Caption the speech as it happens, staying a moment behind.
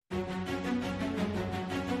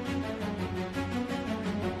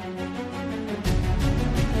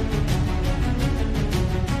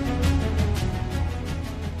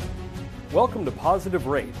Welcome to Positive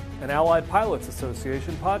Rate, an Allied Pilots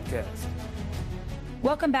Association podcast.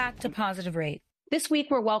 Welcome back to Positive Rate. This week,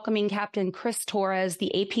 we're welcoming Captain Chris Torres,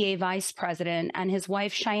 the APA Vice President, and his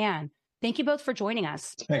wife, Cheyenne. Thank you both for joining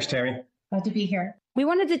us. Thanks, Tammy. Glad to be here. We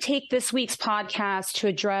wanted to take this week's podcast to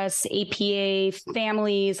address APA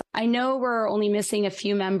families. I know we're only missing a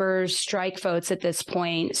few members' strike votes at this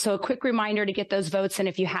point, so a quick reminder to get those votes in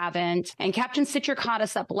if you haven't. And Captain Sitcher caught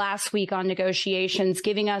us up last week on negotiations,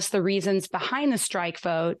 giving us the reasons behind the strike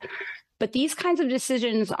vote. But these kinds of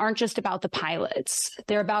decisions aren't just about the pilots.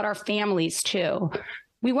 They're about our families, too.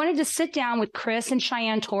 We wanted to sit down with Chris and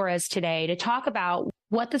Cheyenne Torres today to talk about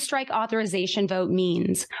what the strike authorization vote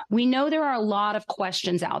means. We know there are a lot of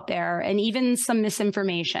questions out there and even some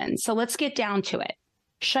misinformation. So let's get down to it.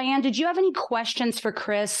 Cheyenne, did you have any questions for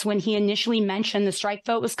Chris when he initially mentioned the strike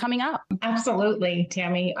vote was coming up? Absolutely,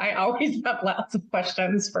 Tammy. I always have lots of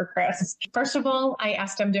questions for Chris. First of all, I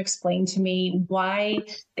asked him to explain to me why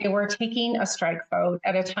they were taking a strike vote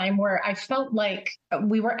at a time where I felt like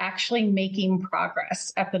we were actually making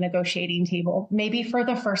progress at the negotiating table, maybe for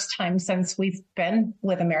the first time since we've been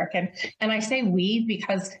with American. And I say we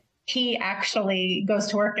because he actually goes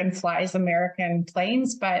to work and flies American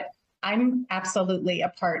planes, but I'm absolutely a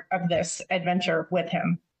part of this adventure with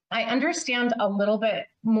him. I understand a little bit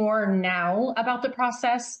more now about the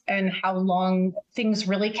process and how long things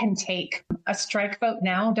really can take. A strike vote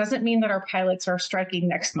now doesn't mean that our pilots are striking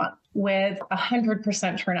next month with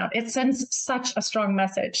 100% turnout. It sends such a strong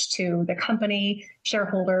message to the company,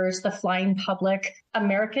 shareholders, the flying public.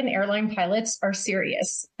 American airline pilots are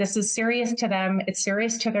serious. This is serious to them. It's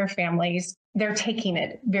serious to their families. They're taking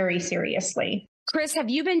it very seriously. Chris, have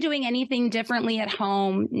you been doing anything differently at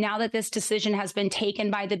home now that this decision has been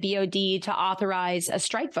taken by the BOD to authorize a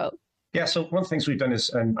strike vote? Yeah, so one of the things we've done is,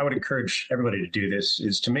 and I would encourage everybody to do this,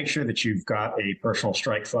 is to make sure that you've got a personal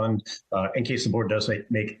strike fund in case the board does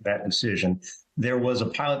make that decision. There was a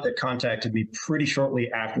pilot that contacted me pretty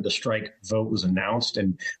shortly after the strike vote was announced,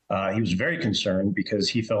 and he was very concerned because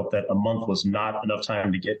he felt that a month was not enough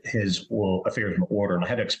time to get his affairs in order. And I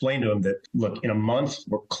had to explain to him that, look, in a month,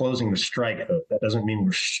 we're closing the strike vote. That doesn't mean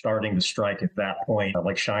we're starting the strike at that point.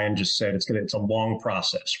 Like Cheyenne just said, it's a long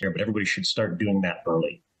process here, but everybody should start doing that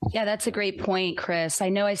early. Yeah, that's a great point, Chris. I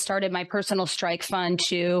know I started my personal strike fund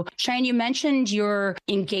too. Cheyenne, you mentioned you're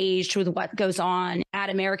engaged with what goes on at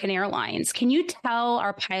American Airlines. Can you tell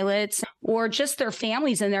our pilots or just their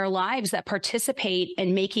families and their lives that participate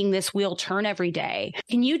in making this wheel turn every day?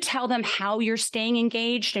 Can you tell them how you're staying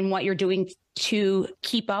engaged and what you're doing to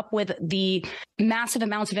keep up with the massive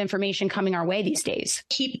amounts of information coming our way these days?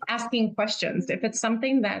 Keep asking questions. If it's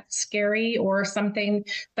something that's scary or something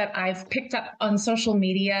that I've picked up on social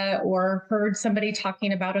media or heard somebody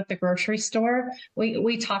talking about at the grocery store,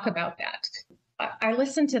 we talk about that. I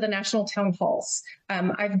listen to the national town halls.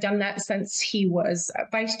 I've done that since he was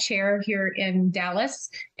vice chair here in Dallas,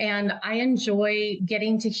 and I enjoy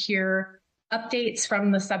getting to hear updates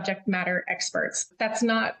from the subject matter experts. That's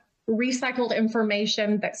not recycled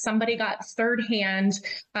information that somebody got third hand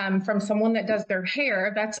from someone that does their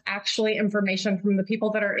hair. That's actually information from the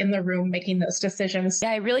people that are in the room making those decisions.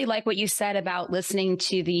 Yeah, I really like what you said about listening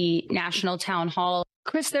to the National Town Hall.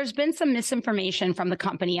 Chris, there's been some misinformation from the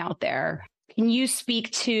company out there. Can you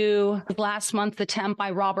speak to last month's attempt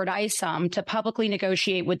by Robert Isom to publicly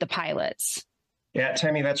negotiate with the pilots? Yeah,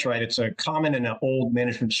 Tammy, that's right. It's a common and an old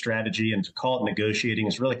management strategy, and to call it negotiating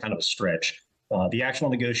is really kind of a stretch. The actual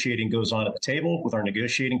negotiating goes on at the table with our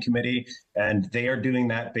negotiating committee, and they are doing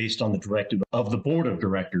that based on the directive of the board of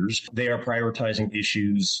directors. They are prioritizing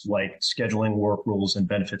issues like scheduling, work rules, and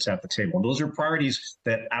benefits at the table. And those are priorities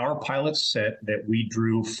that our pilots set that we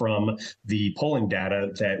drew from the polling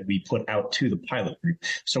data that we put out to the pilot group.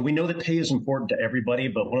 So we know that pay is important to everybody,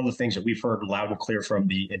 but one of the things that we've heard loud and clear from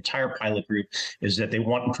the entire pilot group is that they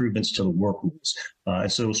want improvements to the work rules. And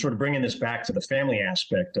so sort of bringing this back to the family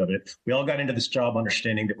aspect of it, we all got into this job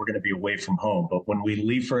understanding that we're going to be away from home. But when we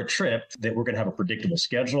leave for a trip, that we're going to have a predictable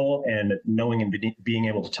schedule and knowing and being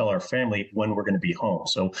able to tell our family when we're going to be home.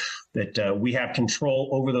 So that we have control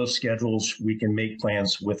over those schedules, we can make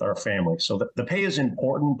plans with our family. So the pay is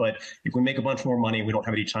important, but if we make a bunch more money and we don't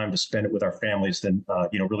have any time to spend it with our families, then,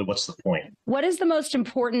 really, what's the point? What is the most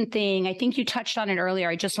important thing? I think you touched on it earlier.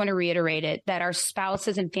 I just want to reiterate it, that our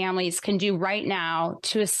spouses and families can do right now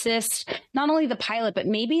to assist not only the pilot, but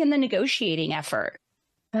maybe in the negotiating effort.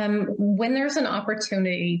 When there's an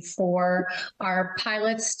opportunity for our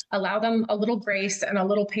pilots, allow them a little grace and a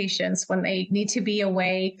little patience when they need to be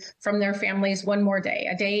away from their families one more day,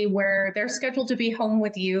 a day where they're scheduled to be home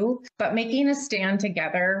with you, but making a stand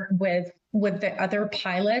together with with the other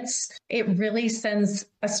pilots, it really sends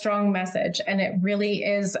a strong message, and it really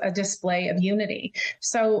is a display of unity.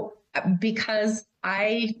 So because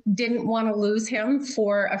I didn't want to lose him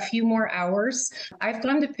for a few more hours, I've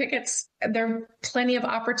gone to pickets. There are plenty of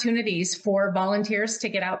opportunities for volunteers to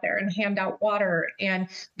get out there and hand out water and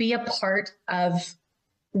be a part of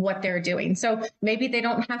what they're doing. So maybe they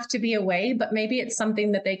don't have to be away, but maybe it's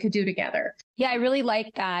something that they could do together. Yeah, I really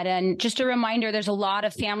like that. And just a reminder, there's a lot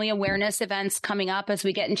of family awareness events coming up as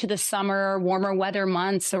we get into the summer, warmer weather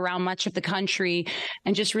months around much of the country.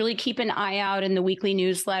 And just really keep an eye out in the weekly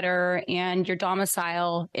newsletter and your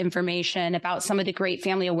domicile information about some of the great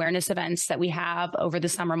family awareness events that we have over the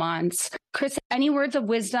summer months. Chris, any words of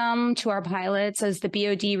wisdom to our pilots as the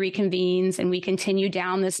BOD reconvenes and we continue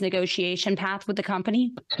down this negotiation path with the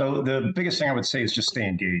company? So the biggest thing I would say is just stay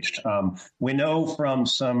engaged. We know from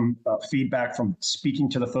some feedback from speaking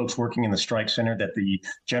to the folks working in the strike center that the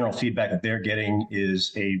general feedback that they're getting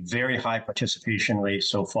is a very high participation rate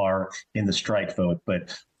so far in the strike vote,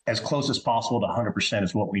 but as close as possible to 100%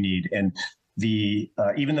 is what we need. And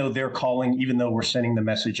even though they're calling, even though we're sending the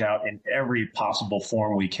message out in every possible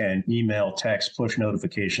form we can, email, text, push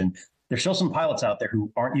notification, there's still some pilots out there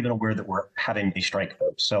who aren't even aware that we're having a strike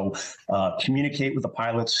vote. So communicate with the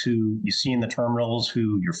pilots who you see in the terminals,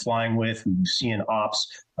 who you're flying with, who you see in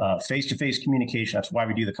ops, face-to-face communication. That's why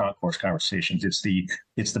we do the concourse conversations. It's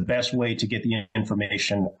the best way to get the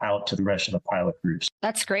information out to the rest of the pilot groups.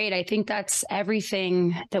 That's great. I think that's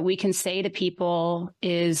everything that we can say to people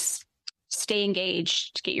is stay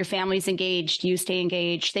engaged, get your families engaged, you stay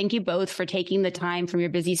engaged. Thank you both for taking the time from your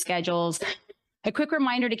busy schedules. A quick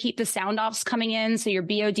reminder to keep the sound offs coming in so your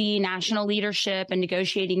BOD national leadership and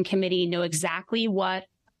negotiating committee know exactly what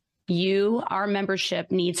you, our membership,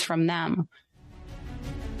 needs from them.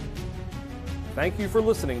 Thank you for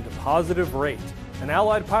listening to Positive Rate, an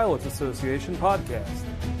Allied Pilots Association podcast.